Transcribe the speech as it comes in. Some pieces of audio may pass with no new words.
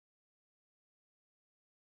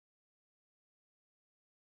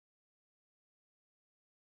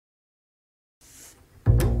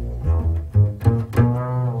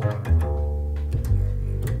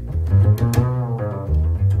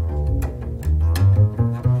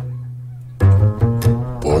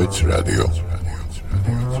Poets Radio.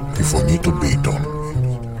 Η φωνή των ποιητών.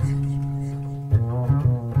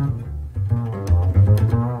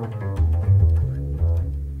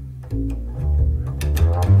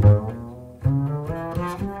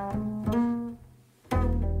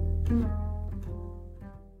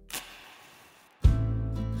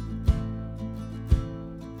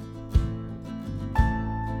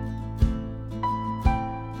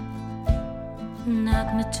 Knock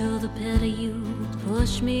me to the pit of you,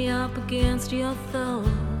 push me up against your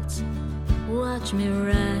thoughts, watch me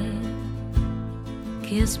ride,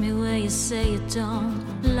 kiss me where you say you don't,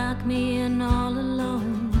 lock me in all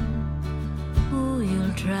alone. Ooh,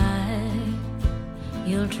 you'll try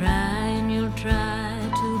and you'll try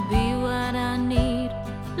to be what I need.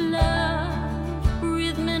 Love,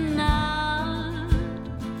 breathe me not,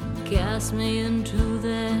 cast me into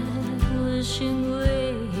that wishing way.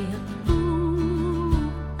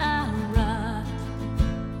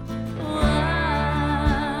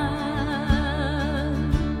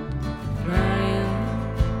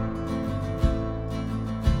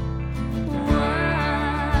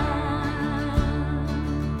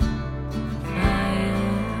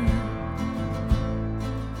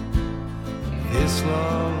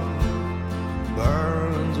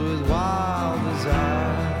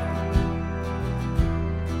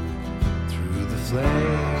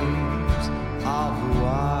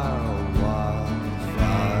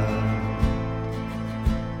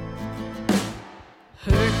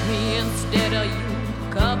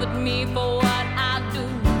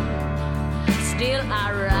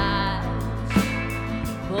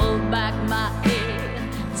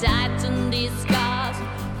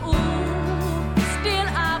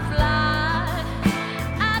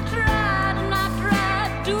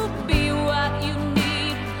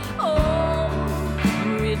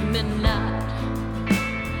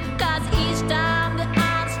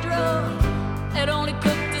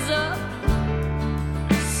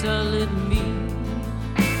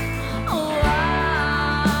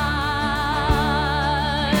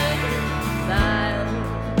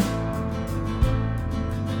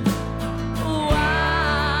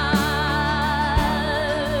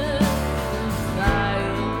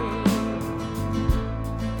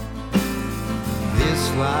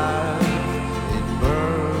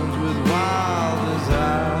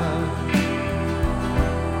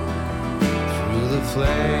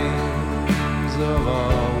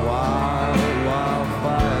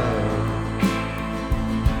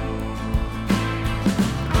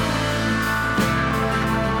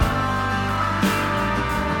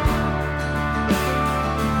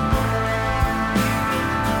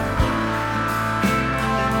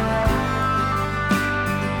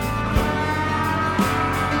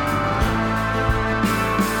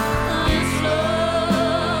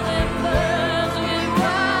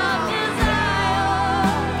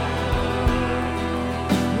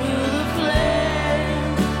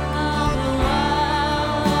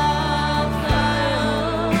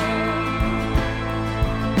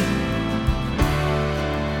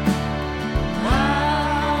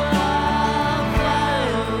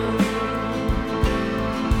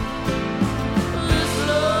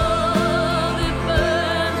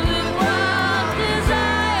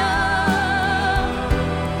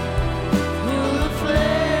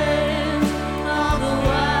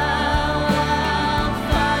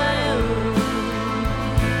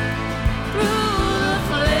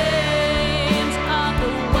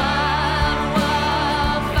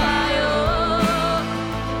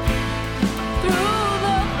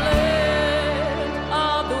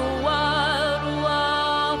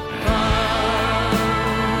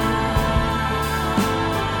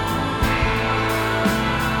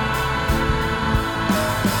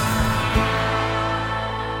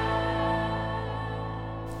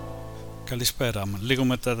 Καλησπέρα. Λίγο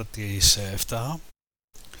μετά τις 7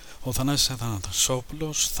 ο Θανάσης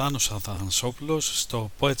Θάνος Αθανασόπουλος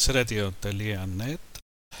στο poetsradio.net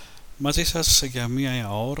μαζί σας για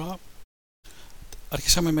μία ώρα.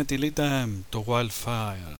 Αρχίσαμε με τη Λίντα το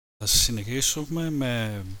Wildfire. Θα συνεχίσουμε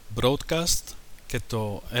με Broadcast και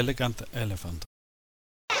το Elegant Elephant.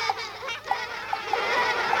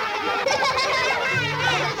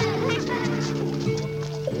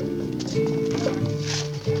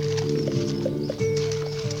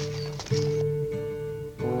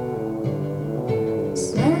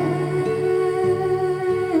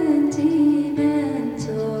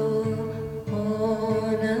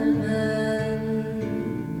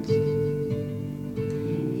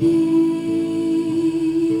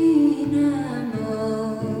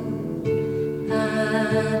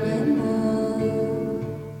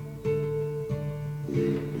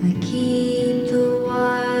 I keep the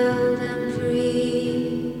wild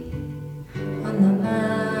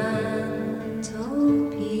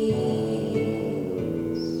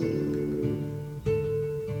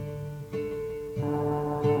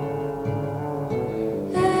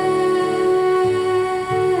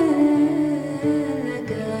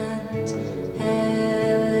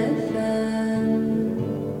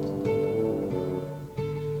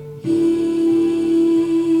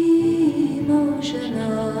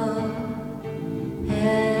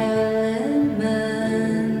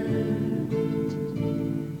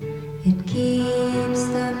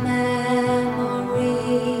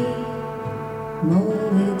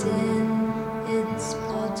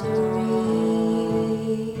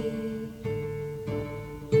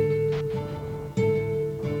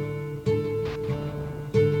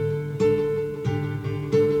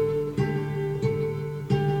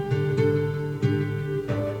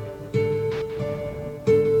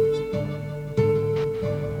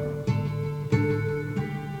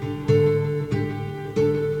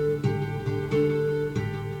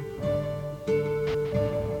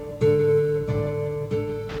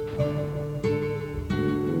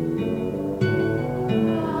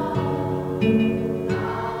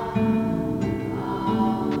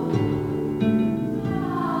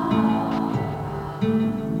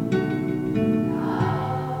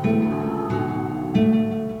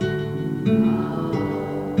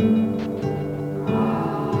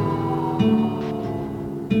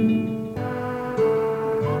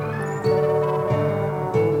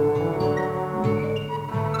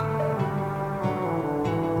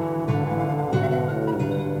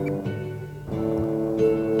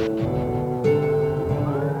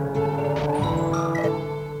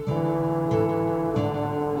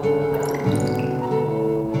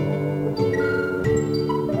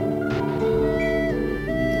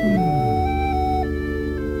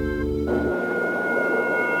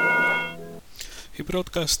Η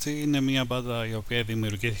Broadcast είναι μια μπάντα η οποία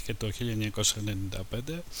δημιουργήθηκε το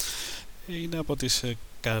 1995. Είναι από τις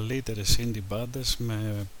καλύτερες indie μπάντες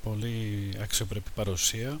με πολύ αξιοπρεπή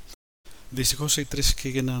παρουσία. Δυστυχώς οι τρεις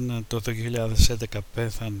έγιναν το 2011,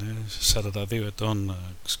 πέθανε 42 ετών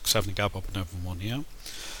ξαφνικά από πνευμονία.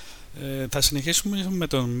 Θα συνεχίσουμε με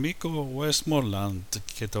τον Μίκο Westmoreland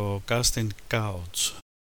και το Casting Couch.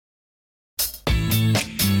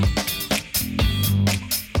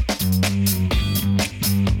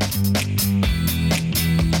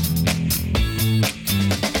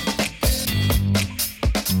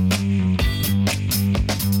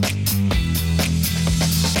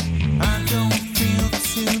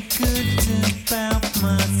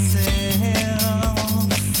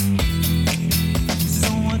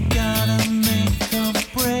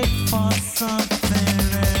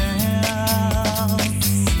 Something else.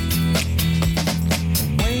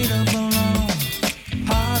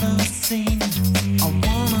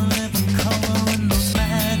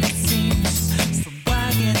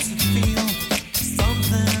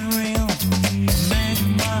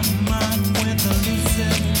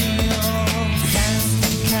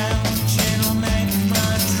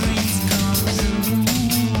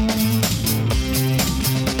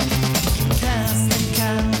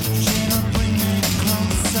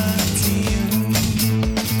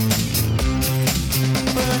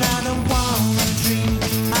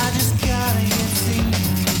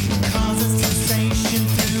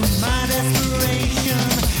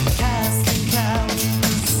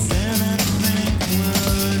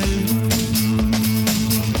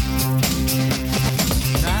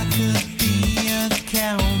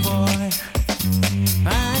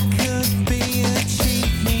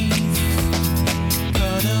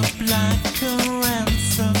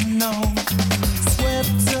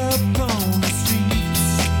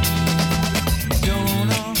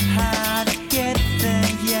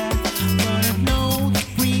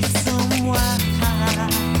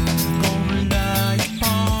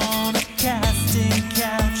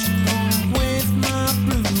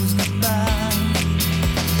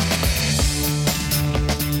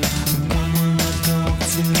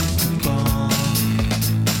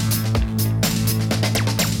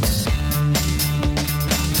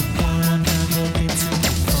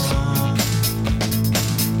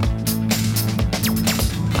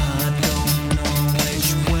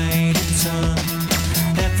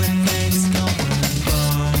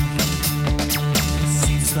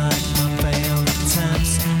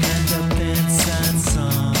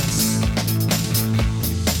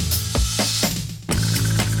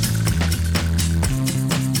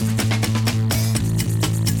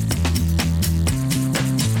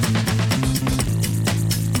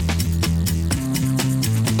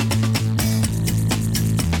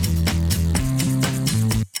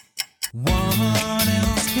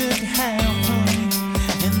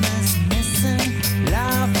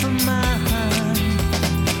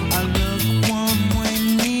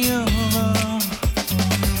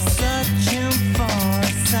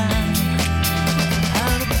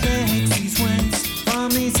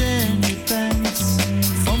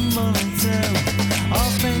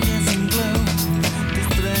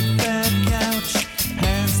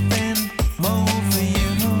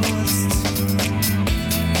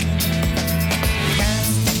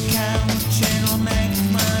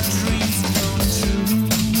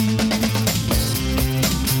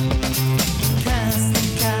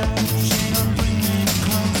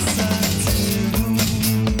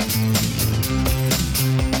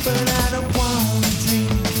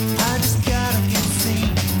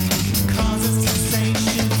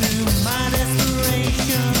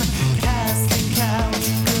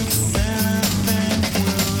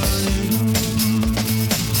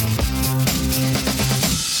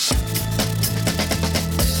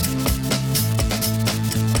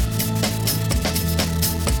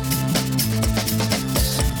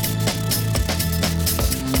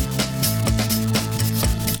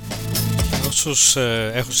 όσους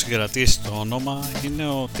έχουν συγκρατήσει το όνομα, είναι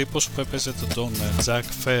ο τύπος που έπαιζε τον Jack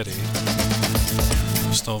Ferry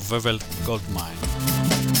στο Velvet Goldmine.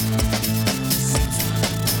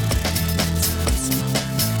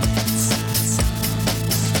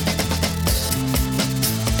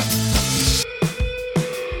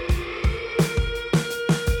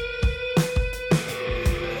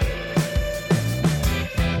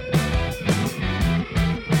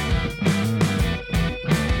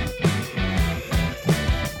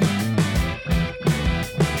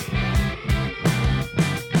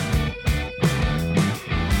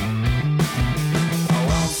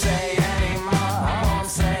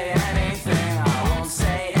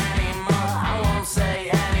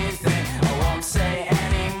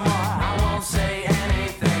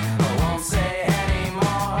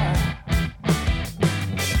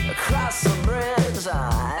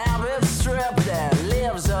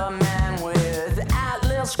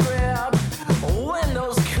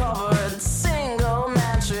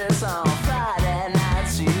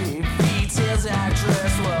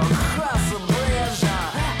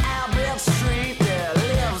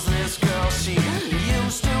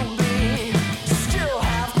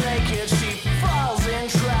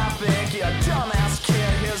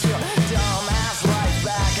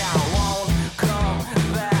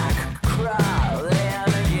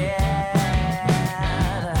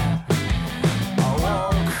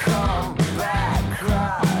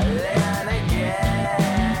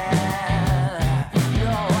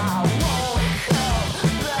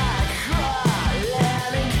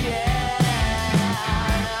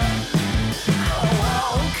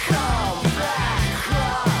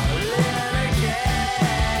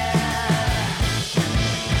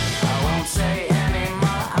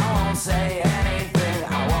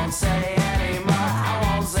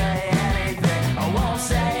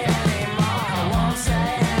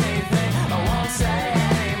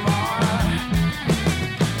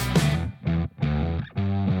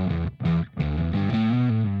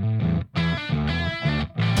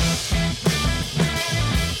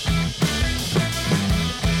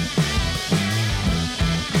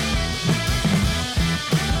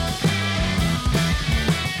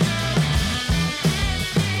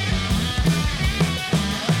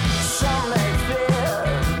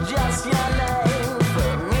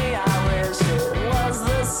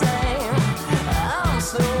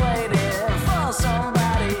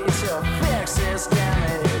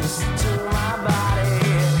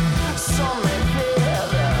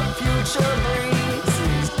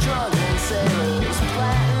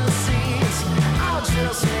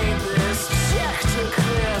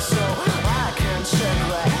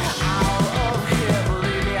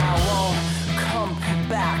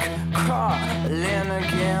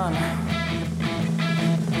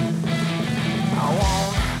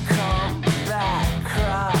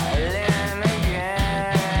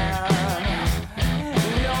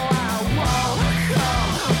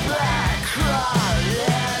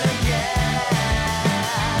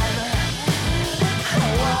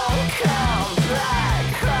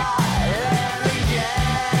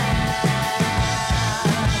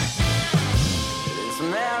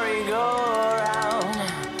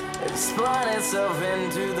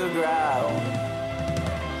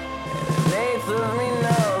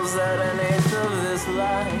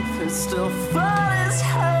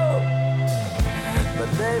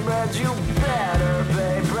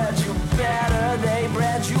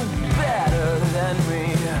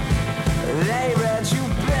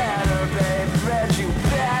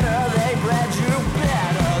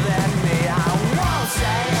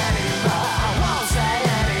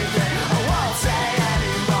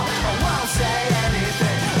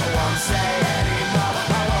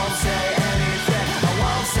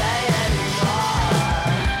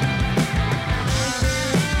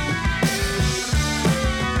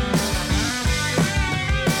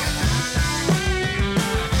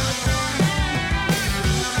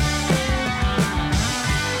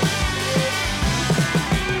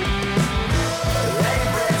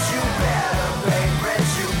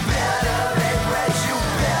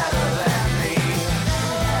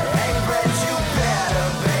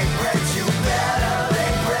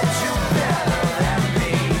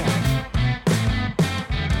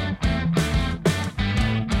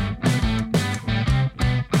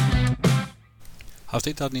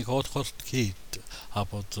 Αυτή ήταν η Hot Hot Kid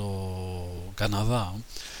από το Καναδά.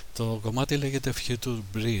 Το κομμάτι λέγεται Future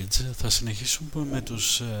Bridge. Θα συνεχίσουμε με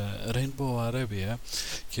τους Rainbow Arabia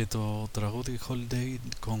και το τραγούδι Holiday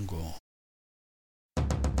Congo.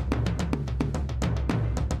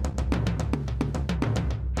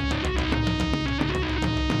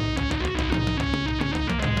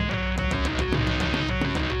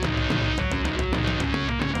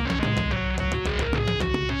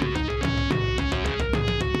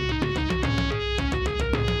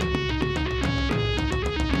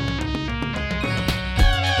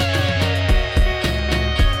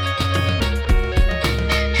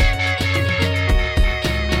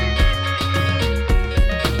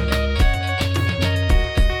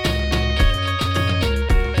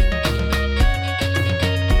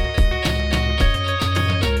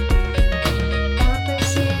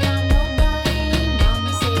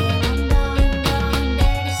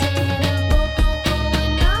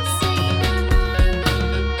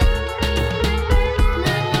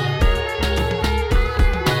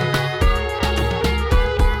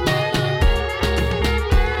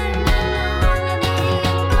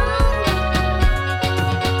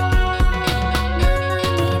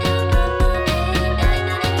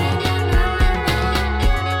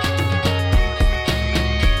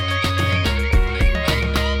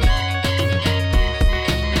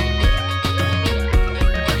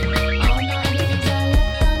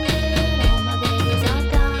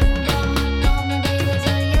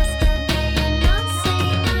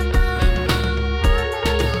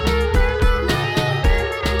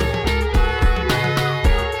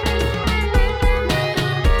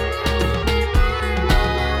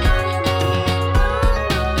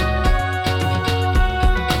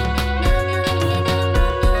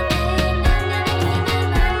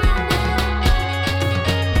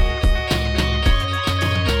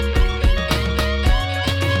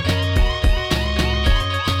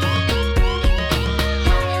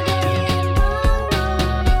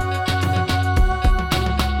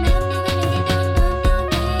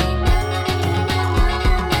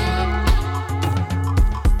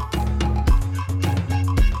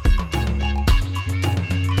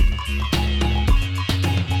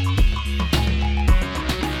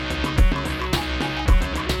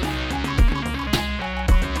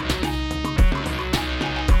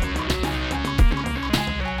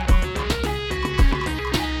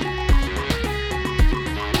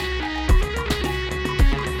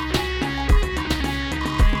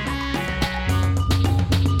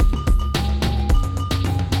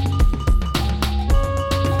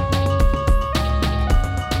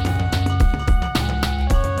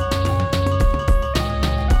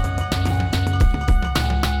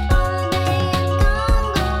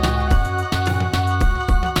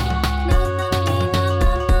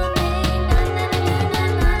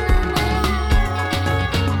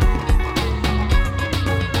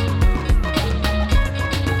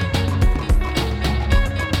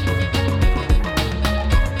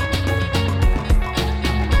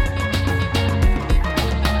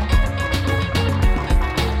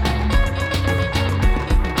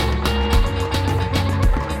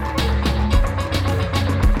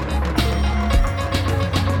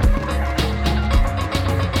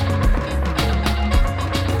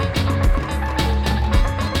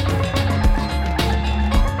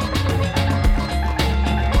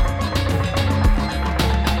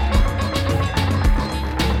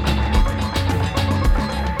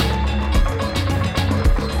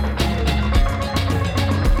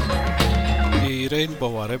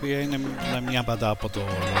 Bow Arabia είναι μια μπάντα από το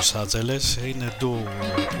Los Angeles, είναι ντου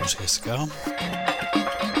ουσιαστικά.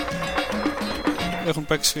 Έχουν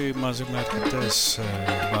παίξει μαζί με αρκετές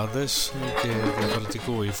μπάντες και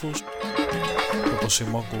διαφορετικού ύφους, όπως η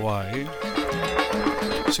Mogwai.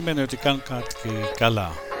 Σημαίνει ότι κάνουν κάτι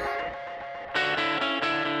καλά.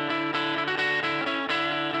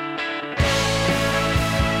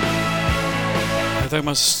 Εδώ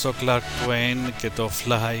είμαστε στο Clark Twain και το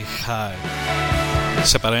Fly High,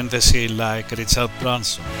 σε παρένθεση like Richard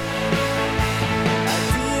Branson.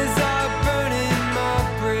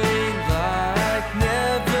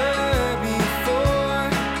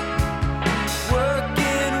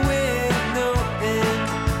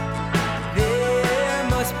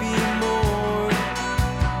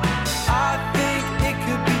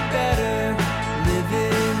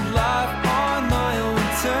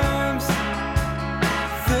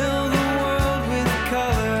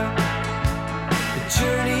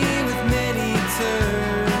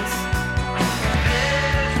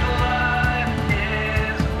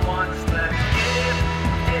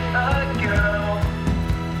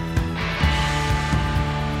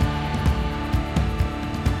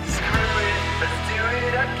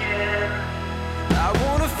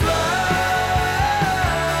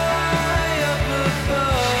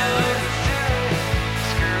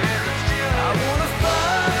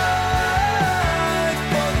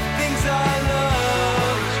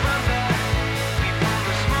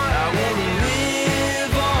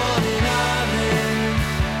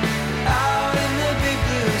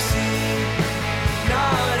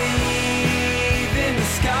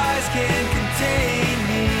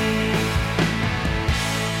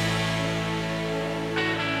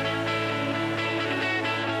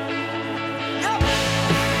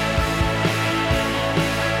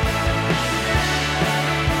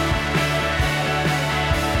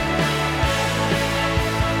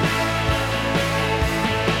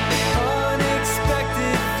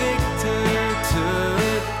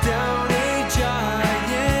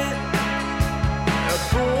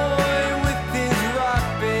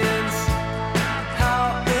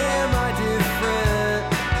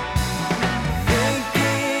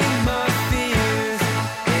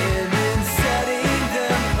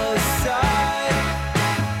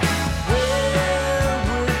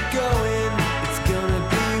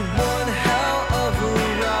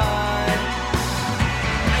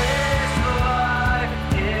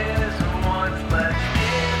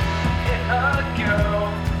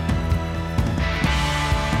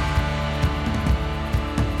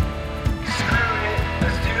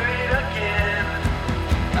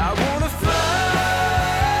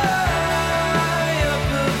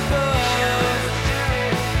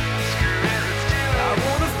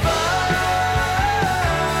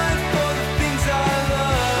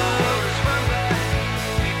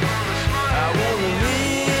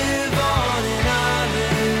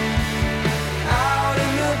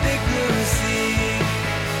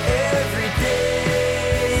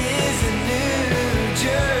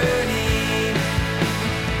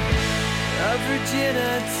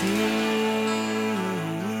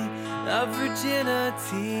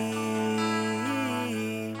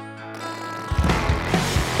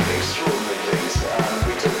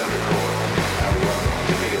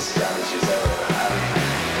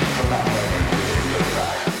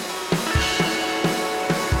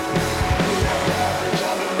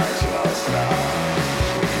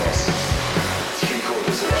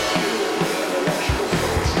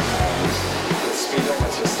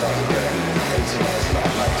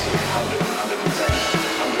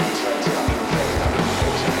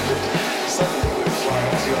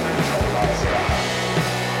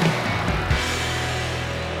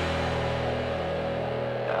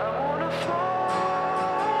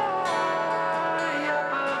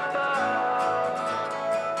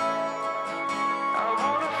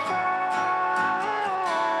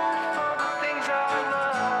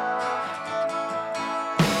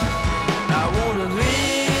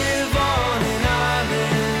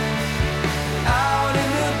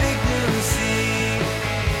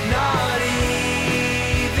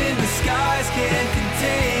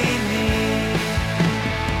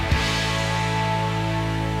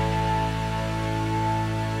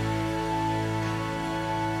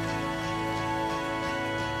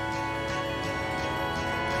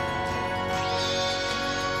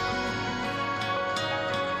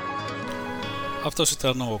 Αυτός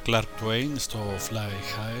ήταν ο Clark Twain στο Fly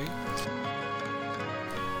High.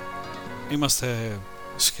 Είμαστε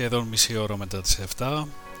σχεδόν μισή ώρα μετά τις 7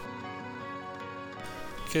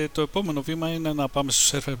 και το επόμενο βήμα είναι να πάμε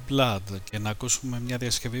στο Surfer Blood και να ακούσουμε μια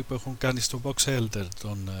διασκευή που έχουν κάνει στο Box Elder,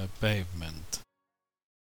 τον Pavement.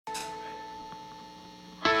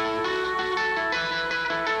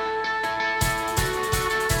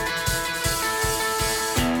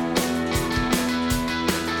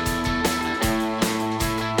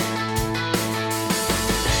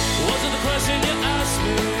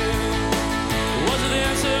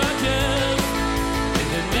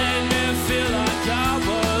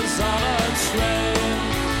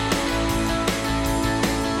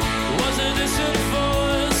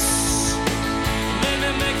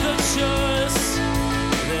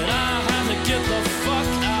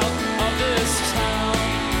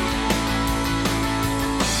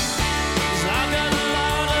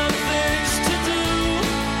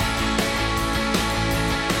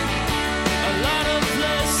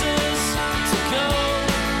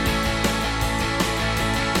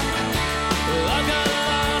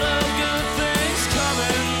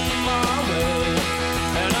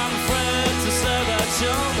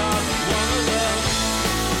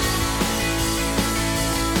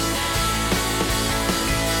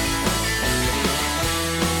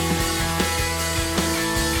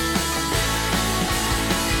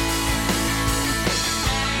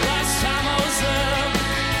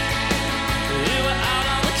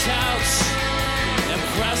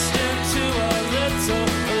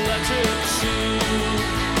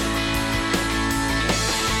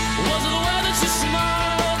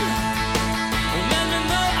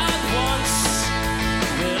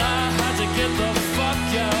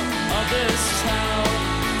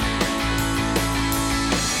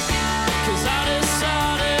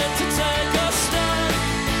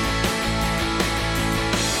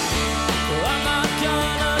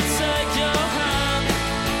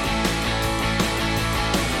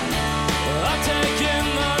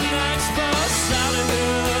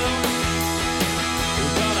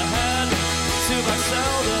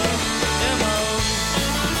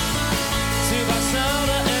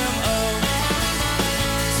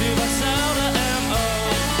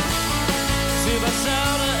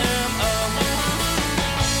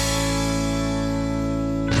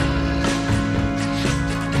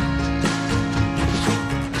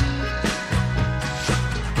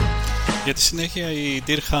 Για τη συνέχεια η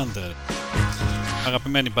Deer Hunter,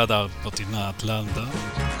 αγαπημένη μπάντα από την Ατλάντα,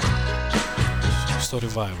 στο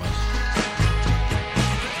Revival.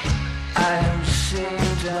 I'm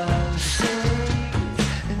saved, I'm saved,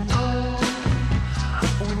 and oh,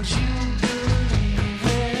 would you believe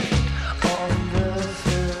it? On the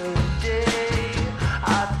third day,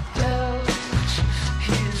 I felt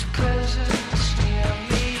his presence near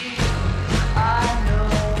me. I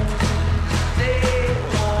know they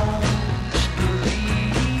won't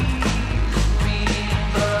believe me,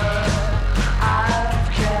 but I've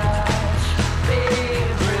got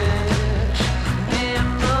favorite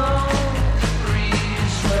memories.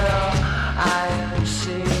 Well, I am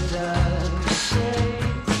saved, I'm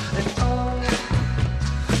saved, and oh,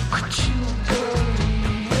 could you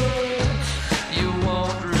believe it? You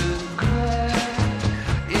won't regret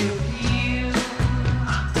if you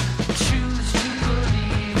choose to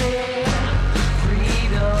believe it.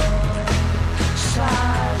 Freedom,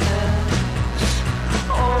 silence,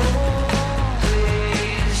 always,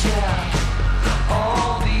 yeah.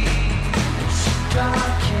 All these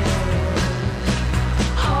darkened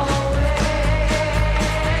hallways.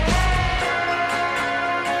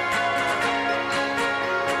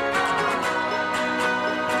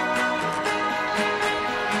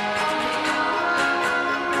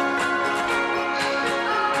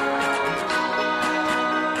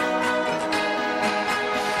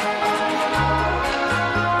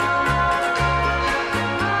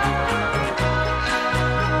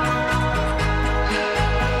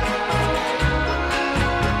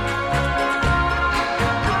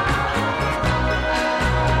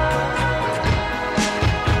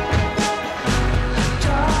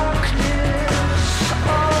 Darkness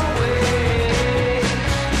always,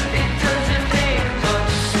 it doesn't make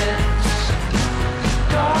much sense.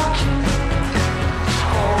 Darkness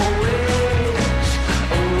always,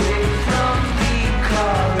 away from the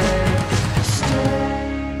current. Stay.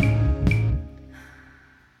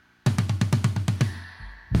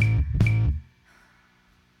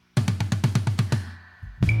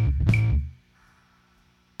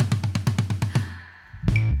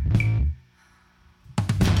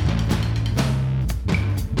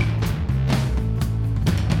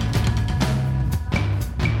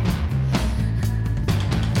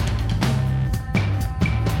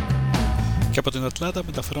 Και από την Ατλάντα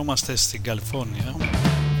μεταφερόμαστε στην Καλιφόρνια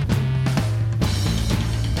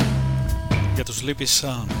για τους Sleepy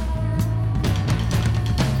Sun,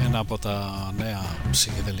 ένα από τα νέα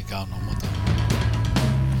ψυχεδελικά ονόματα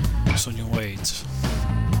στο New Age.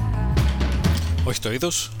 Όχι το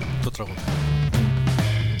είδος, το τραγούδι.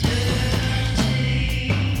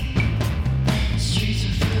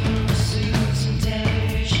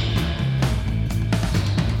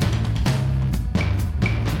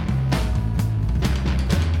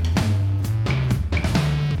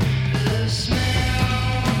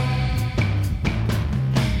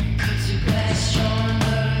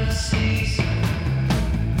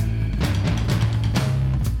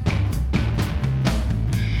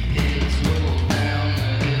 It's rolled down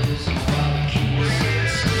the hills of Waukee.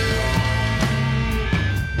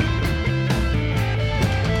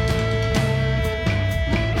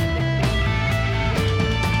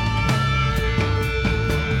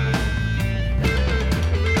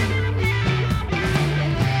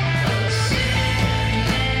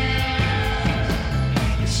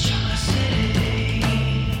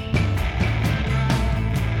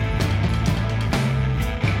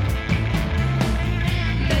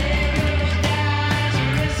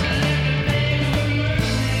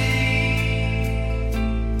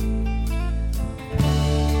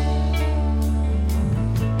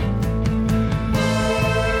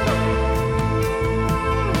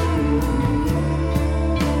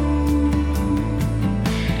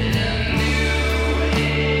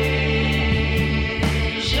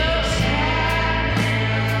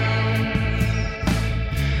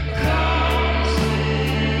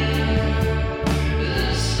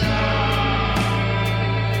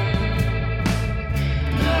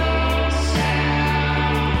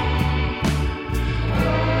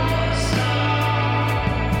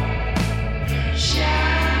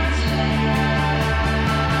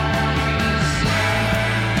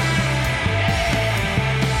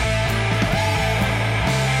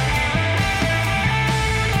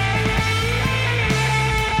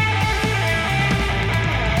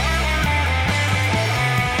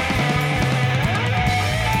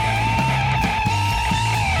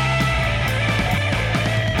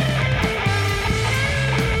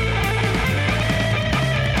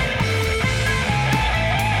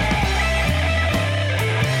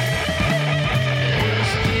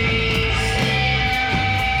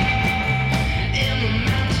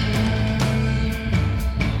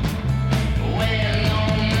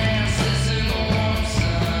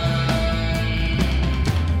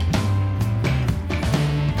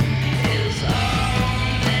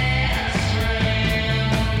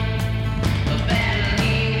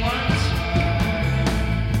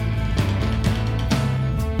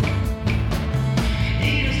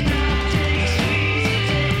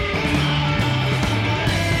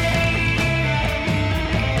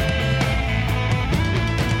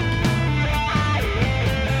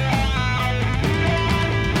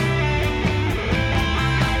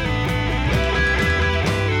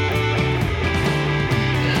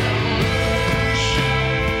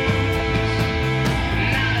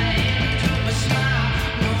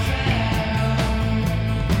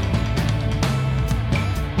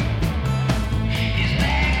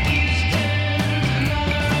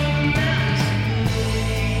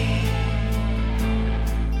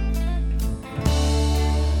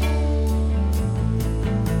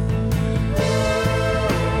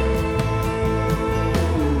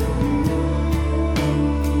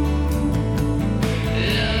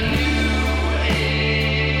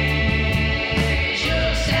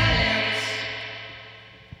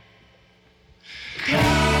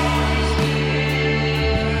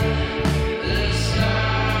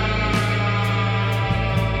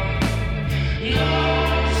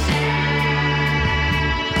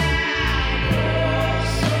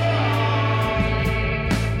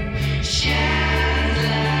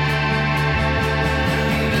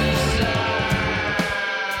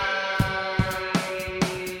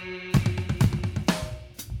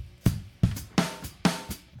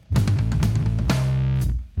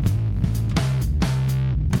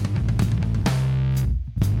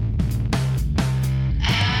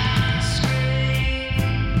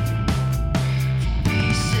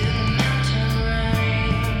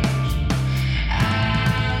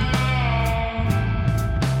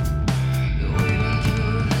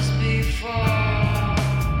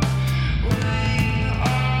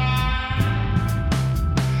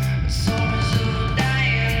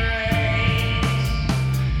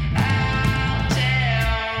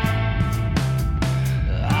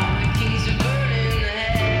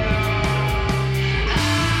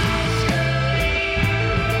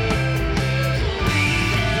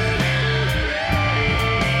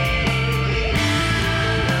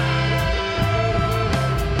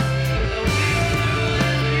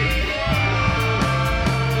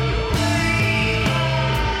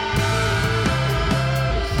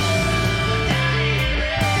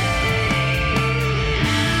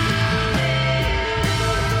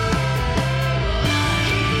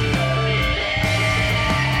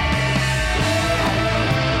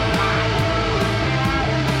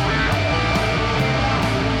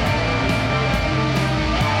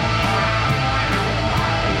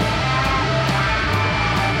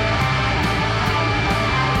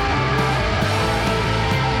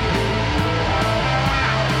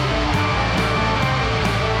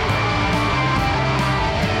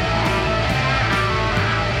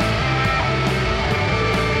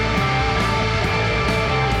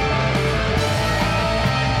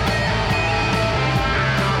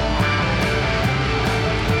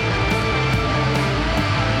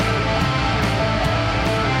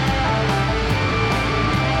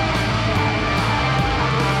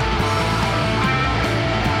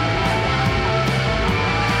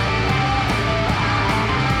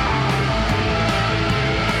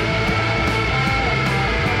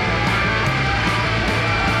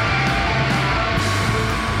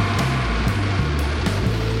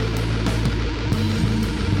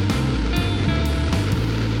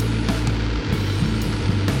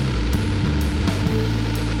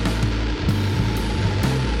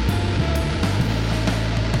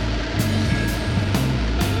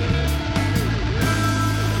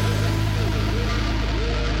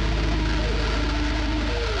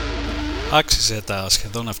 Άξιζε τα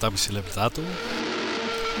σχεδόν 7,5 λεπτά του,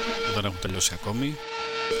 που δεν έχουν τελειώσει ακόμη.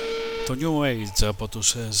 Το New Age από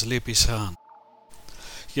τους Sleepy Sun.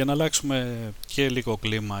 Για να αλλάξουμε και λίγο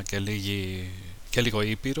κλίμα και λίγο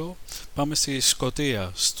ήπειρο, πάμε στη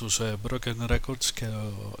Σκωτία, στους Broken Records και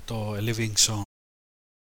το A Living Song.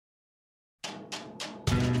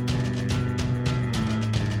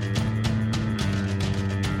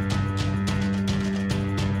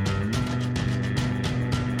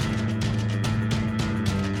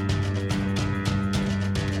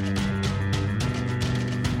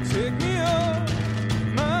 Take me up,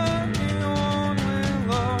 my only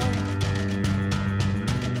love.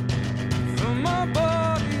 For my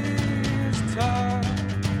body is tired.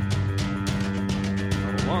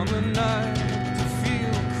 I want the night to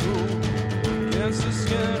feel cool against the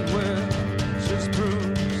skin which is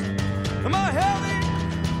bruised. And my heavy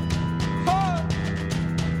heart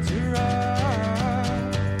to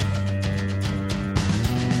ride.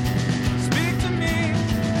 Speak to me,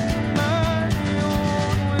 my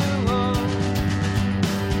only love.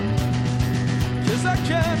 'Cause I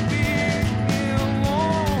can't be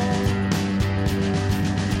alone.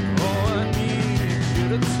 Oh, I need you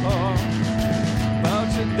to talk about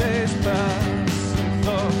your days past and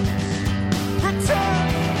thoughts.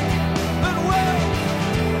 Pretend that we're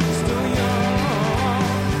still young.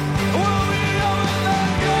 We'll be young and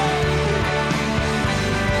that young.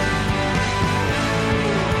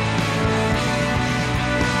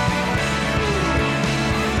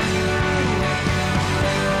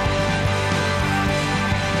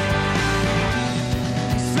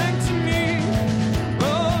 Sing to me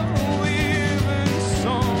a weaving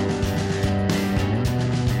song.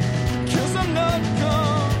 'Cause I'm not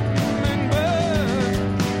coming back.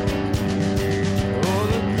 Oh,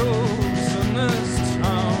 the ghosts in this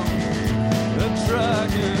town, they're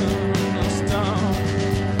dragging us down.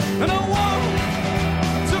 And I want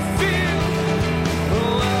to feel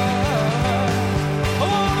alive. I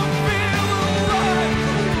want to feel alive.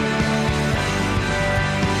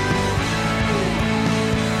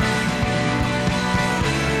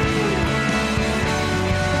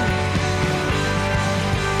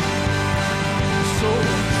 So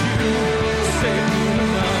won't you save me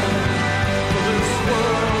tonight? For this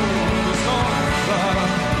world is on fire.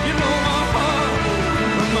 You know my heart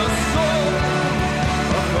and my soul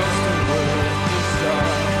are bursting with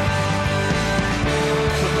desire.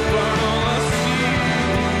 To burn all I see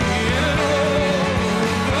and all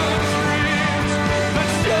the dreams that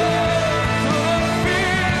share to the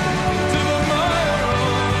feet to the mire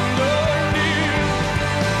underneath.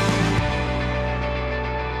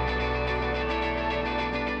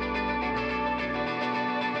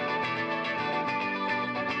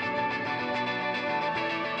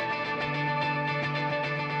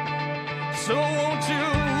 So won't you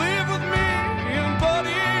live with me in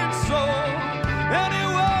body and soul?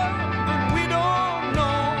 Anywhere that we don't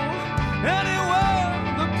know, anywhere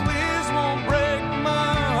that please won't break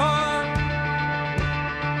my heart,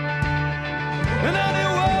 and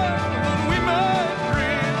anywhere that we might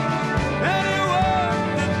dream, anywhere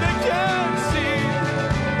that they can't see,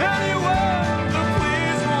 anywhere that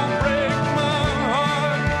please won't break my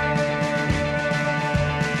heart,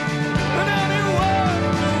 and anywhere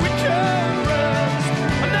that we can rest.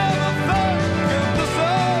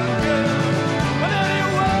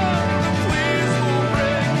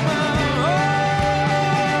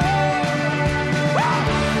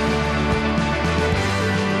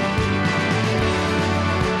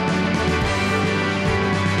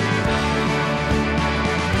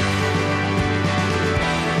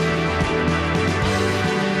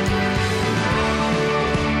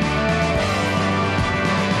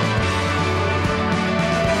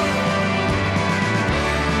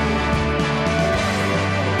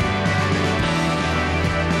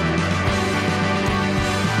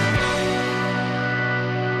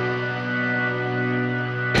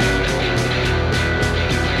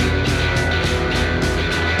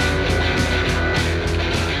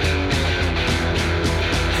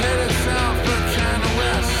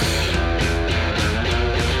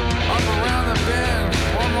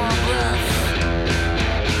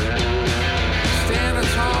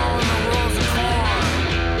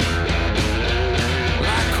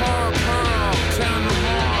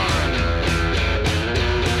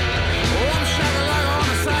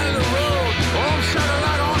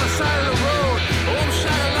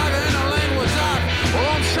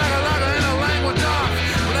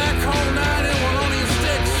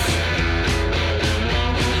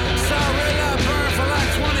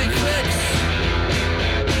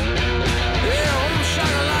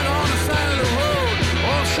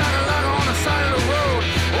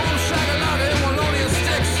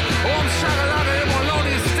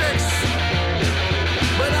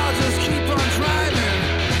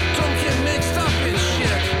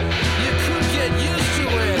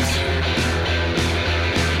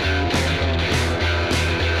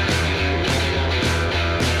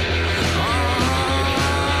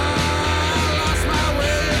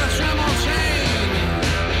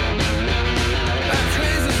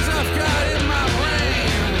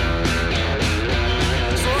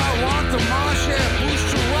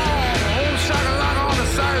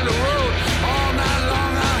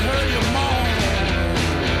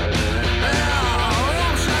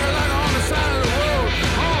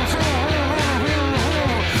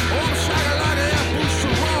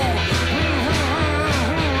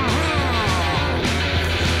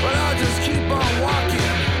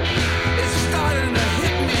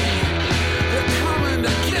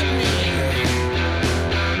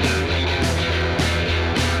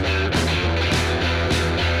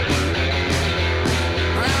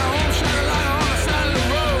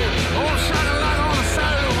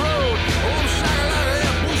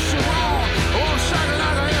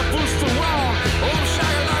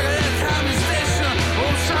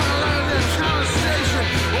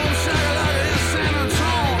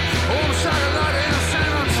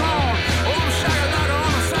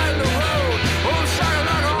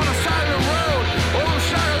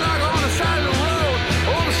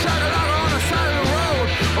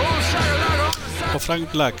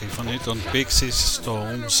 Frank Black, η φωνή των Pixies στο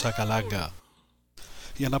Shakalaka.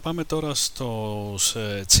 Για να πάμε τώρα στο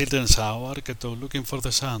Children's Hour και το Looking for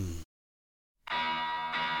the Sun.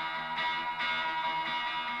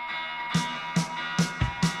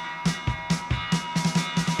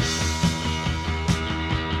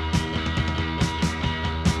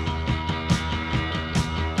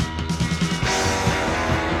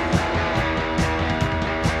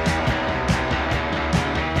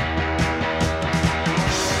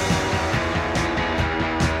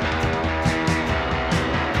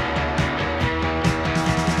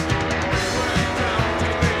 Down to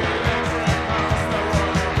the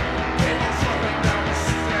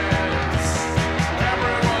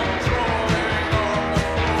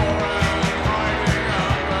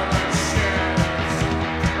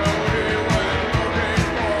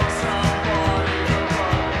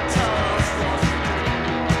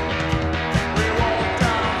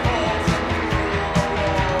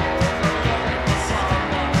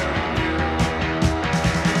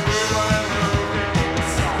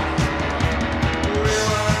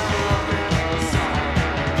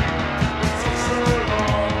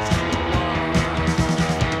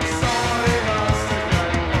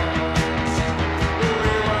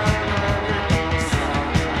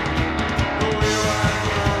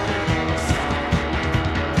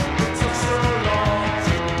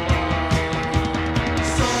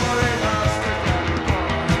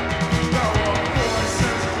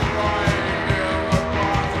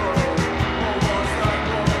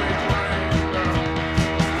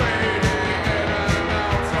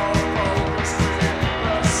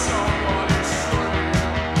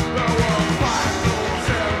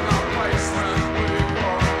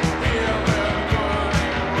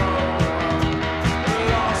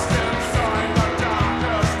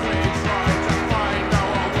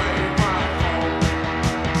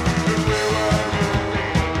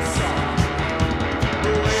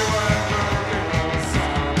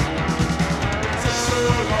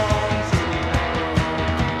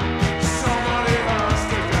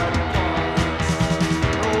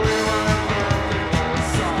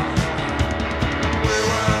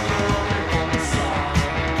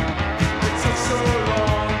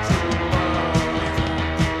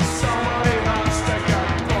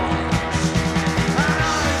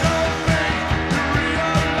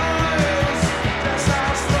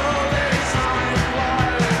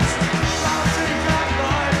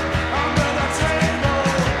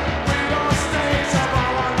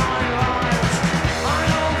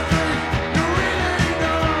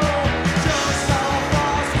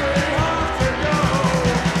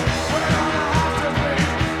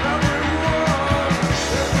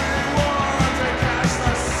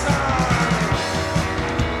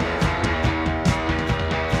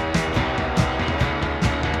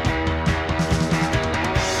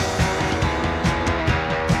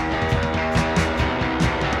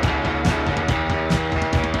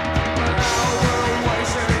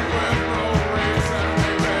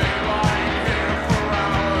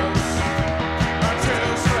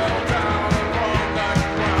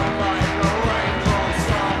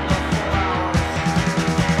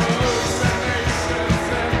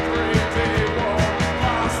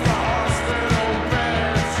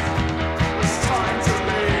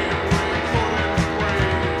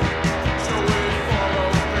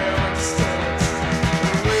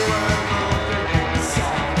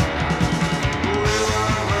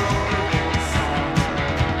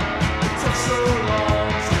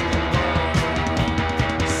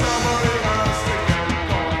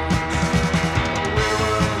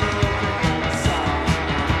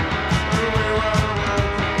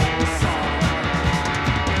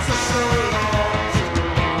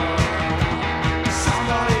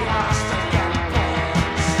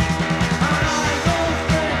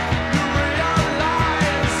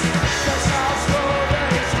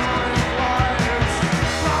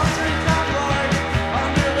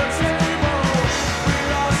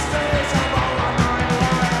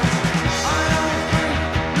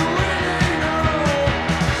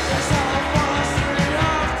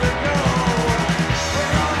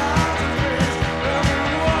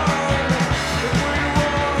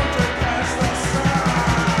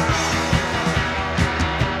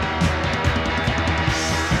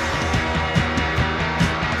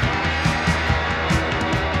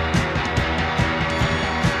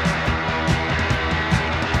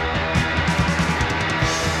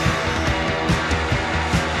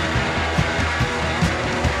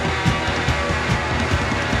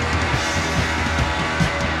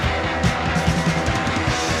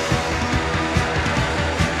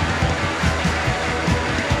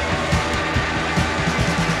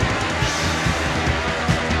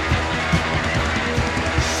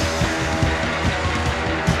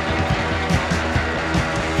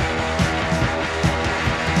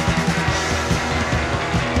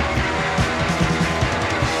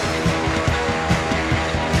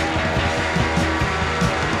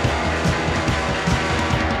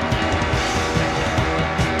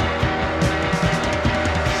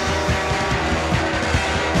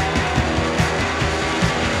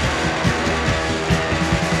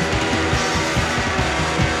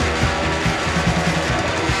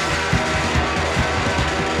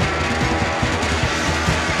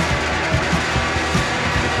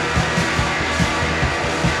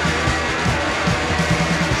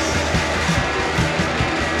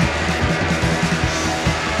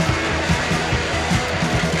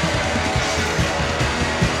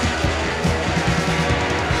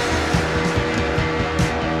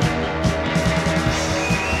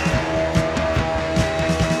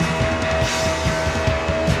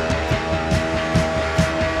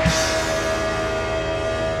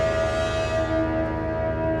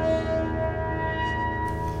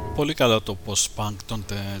πολύ καλό το post-punk των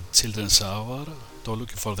Children's Hour, το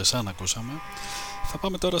Looking for the Sun ακούσαμε. Θα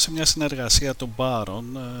πάμε τώρα σε μια συνεργασία του Baron,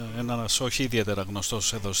 ένας όχι ιδιαίτερα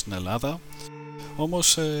γνωστός εδώ στην Ελλάδα.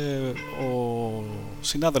 Όμως ο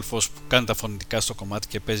συνάδελφος που κάνει τα φωνητικά στο κομμάτι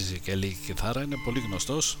και παίζει και λίγη κιθάρα είναι πολύ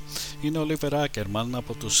γνωστός. Είναι ο Oliver Ackerman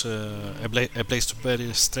από τους A Place to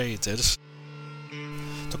Bury Strangers.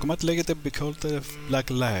 Το κομμάτι λέγεται Behold the Black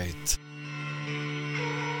Light.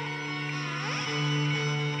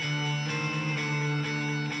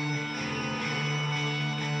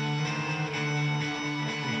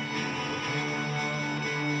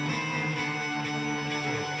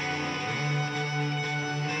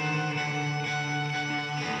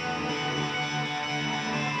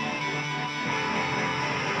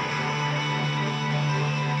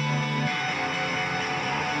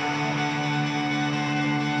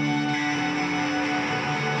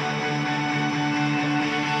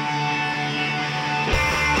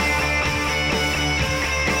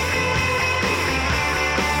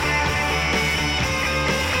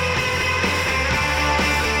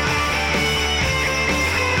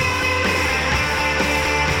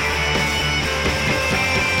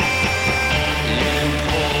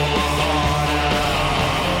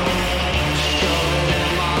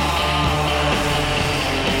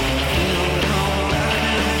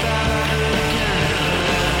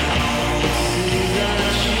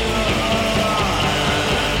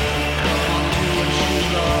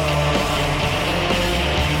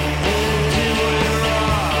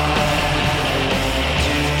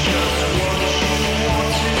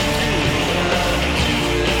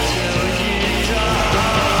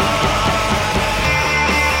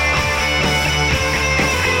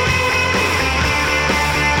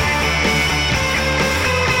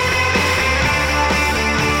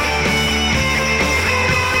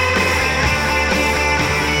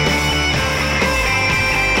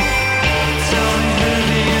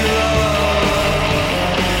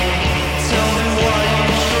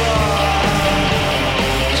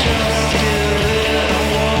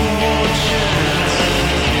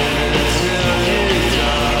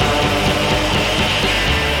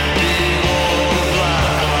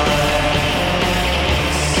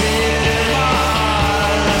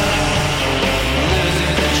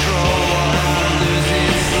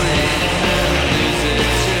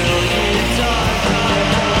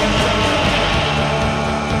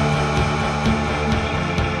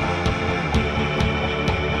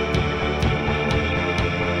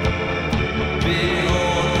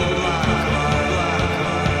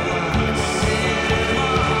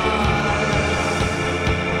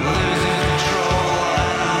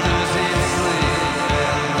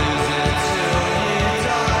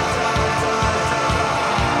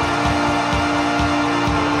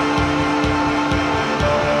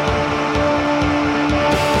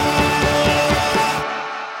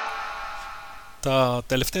 Τα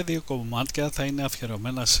τελευταία δύο κομμάτια θα είναι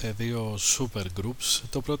αφιερωμένα σε δύο super groups.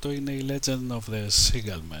 Το πρώτο είναι η Legend of the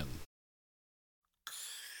Seagullmen.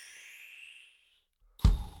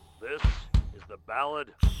 This is the ballad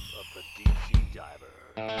of the deep sea diver.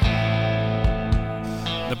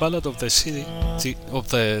 The Ballad of the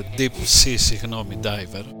Deep Sea,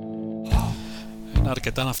 Diver. Ένα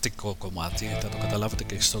αρκετά ναυτικό κομμάτι, θα το καταλάβετε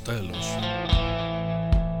και στο τέλος.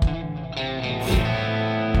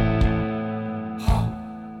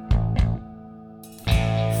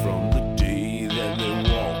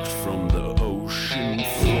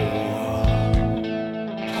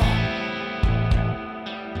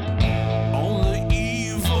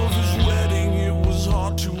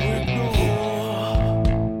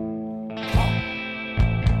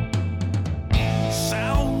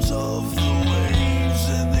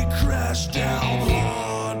 Down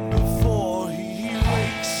hard before he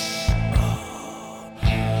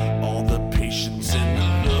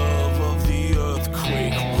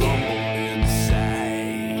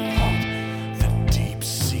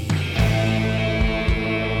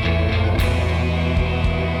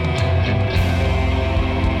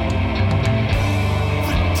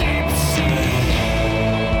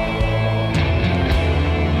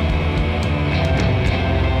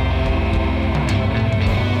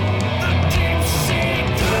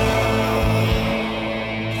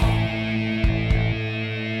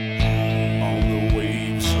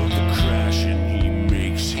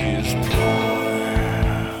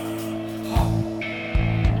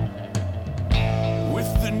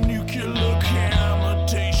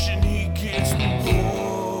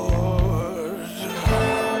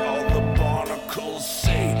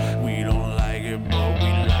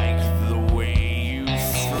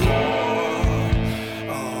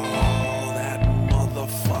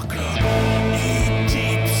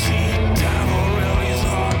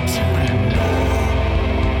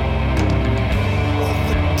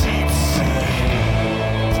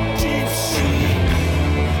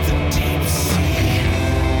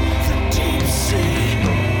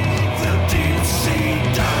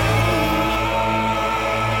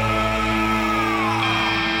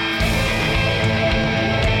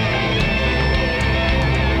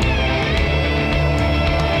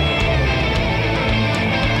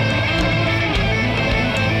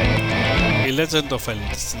Legend of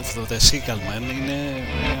the Seagullmen είναι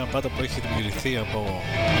μια μπάντα που έχει δημιουργηθεί από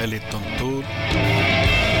μέλη των Tool,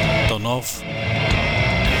 τον Off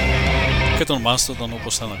και τον Mastodon,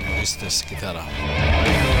 όπως θα αναγνωρίσετε στη κιθάρα.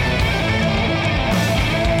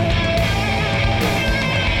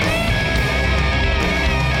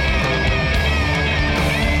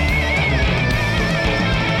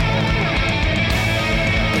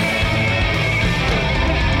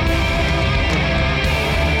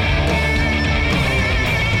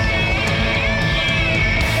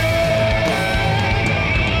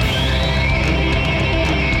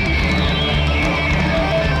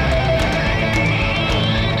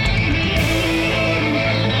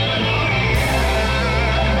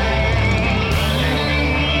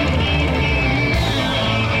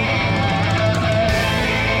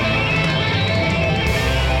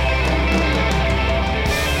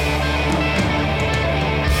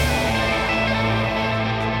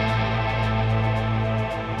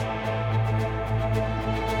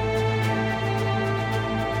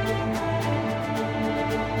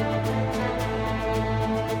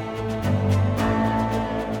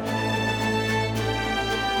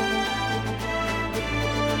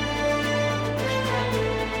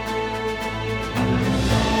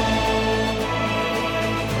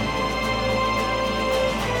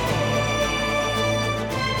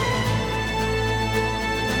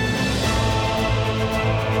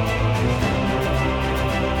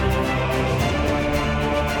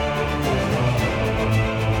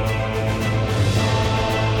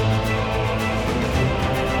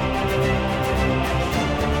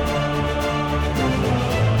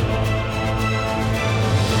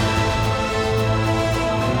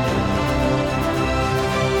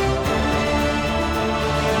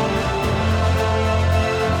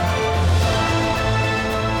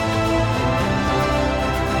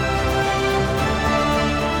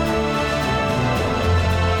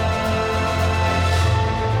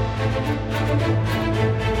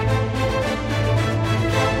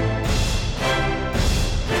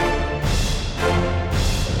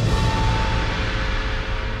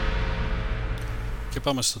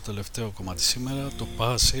 Πάμε στο τελευταίο κομμάτι σήμερα, το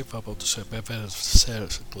Passive από τους Pepper's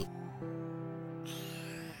Circle,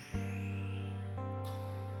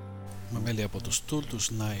 με μέλη από τους Tool, τους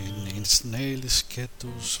Nine Inch Nails και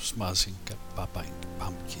τους Smashing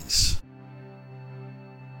Pumpkins.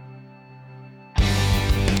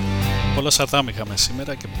 Πολλά σαρτάμ είχαμε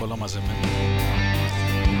σήμερα και πολλά μαζεμένα.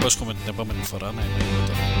 Υπόσχομαι την επόμενη φορά να είμαι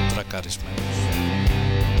λιγότερο τρακαρισμένος.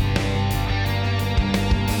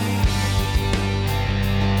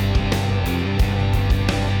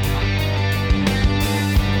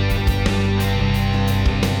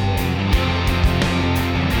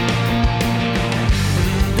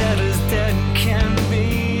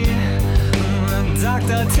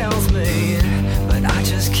 Doctor tells me, but I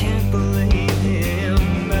just can't believe him.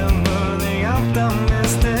 Ever the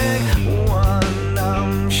optimistic one,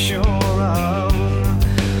 I'm sure of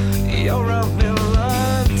your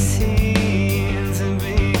ability to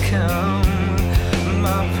become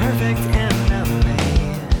my perfect enemy.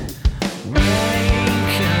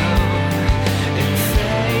 Wake up and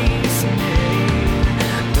face me.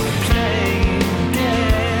 Don't play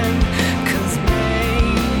dead, 'cause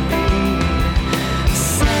maybe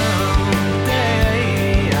someday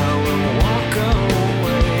I will walk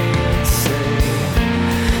away and say,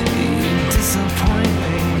 you disappoint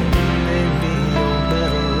me. Maybe you're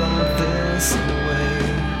better off this way.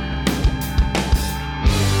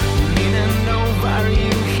 Meaning nobody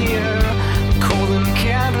here, cold and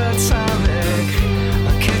catatonic.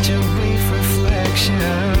 I catch a brief reflection.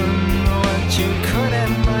 What you could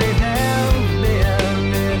and might have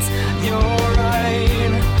been. It's your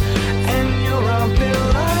right and your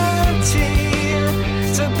ability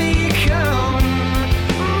to become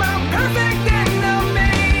my perfect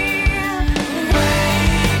enemy.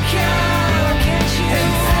 Wake up, can't you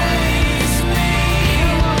face me?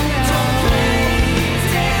 Don't play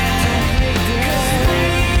dead,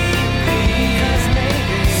 'cause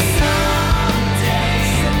maybe someday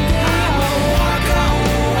I will walk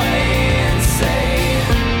away and say,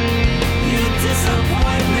 you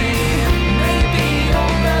disappoint me. Maybe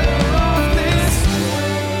you're better off this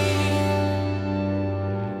way.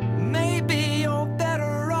 Maybe you're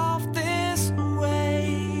better off this way.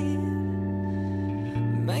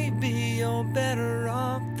 Maybe you're better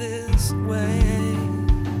off this way.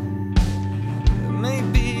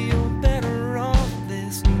 Maybe you're better off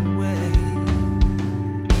this way.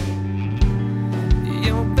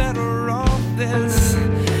 You're better off this.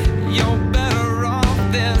 You're better off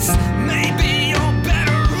this. Maybe you're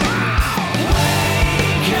better off.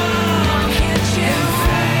 Wake up, can't you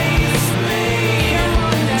face me?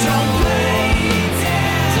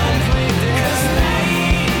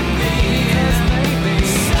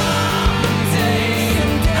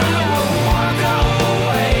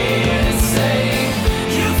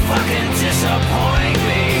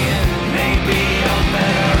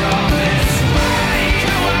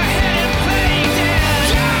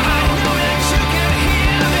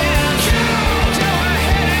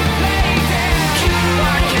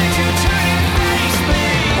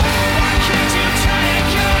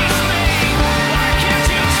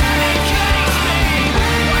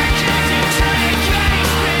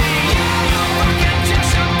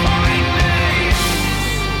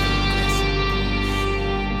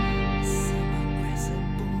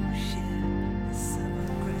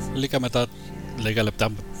 Λίκα μετά, λίγα λεπτά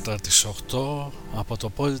μετά τις 8 από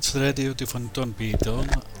το Poets Radio, τη φωνή των ποιητών.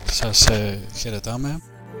 Σας χαιρετάμε.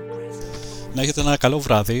 Να έχετε ένα καλό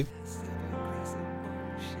βράδυ.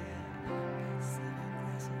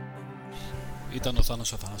 Ήταν ο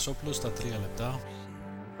Θάνος Αθανασόπουλος στα 3 λεπτά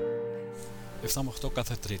 7 με 8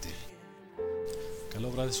 κάθε Τρίτη. Καλό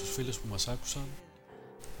βράδυ στους φίλους που μας άκουσαν,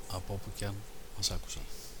 από όπου και αν μας άκουσαν.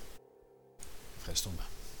 Ευχαριστούμε.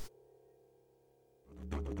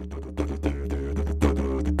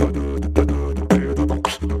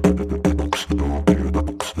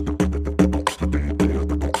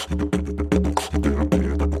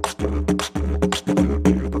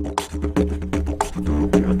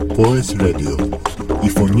 Poets Radio, η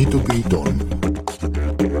φωνή των ποιητών.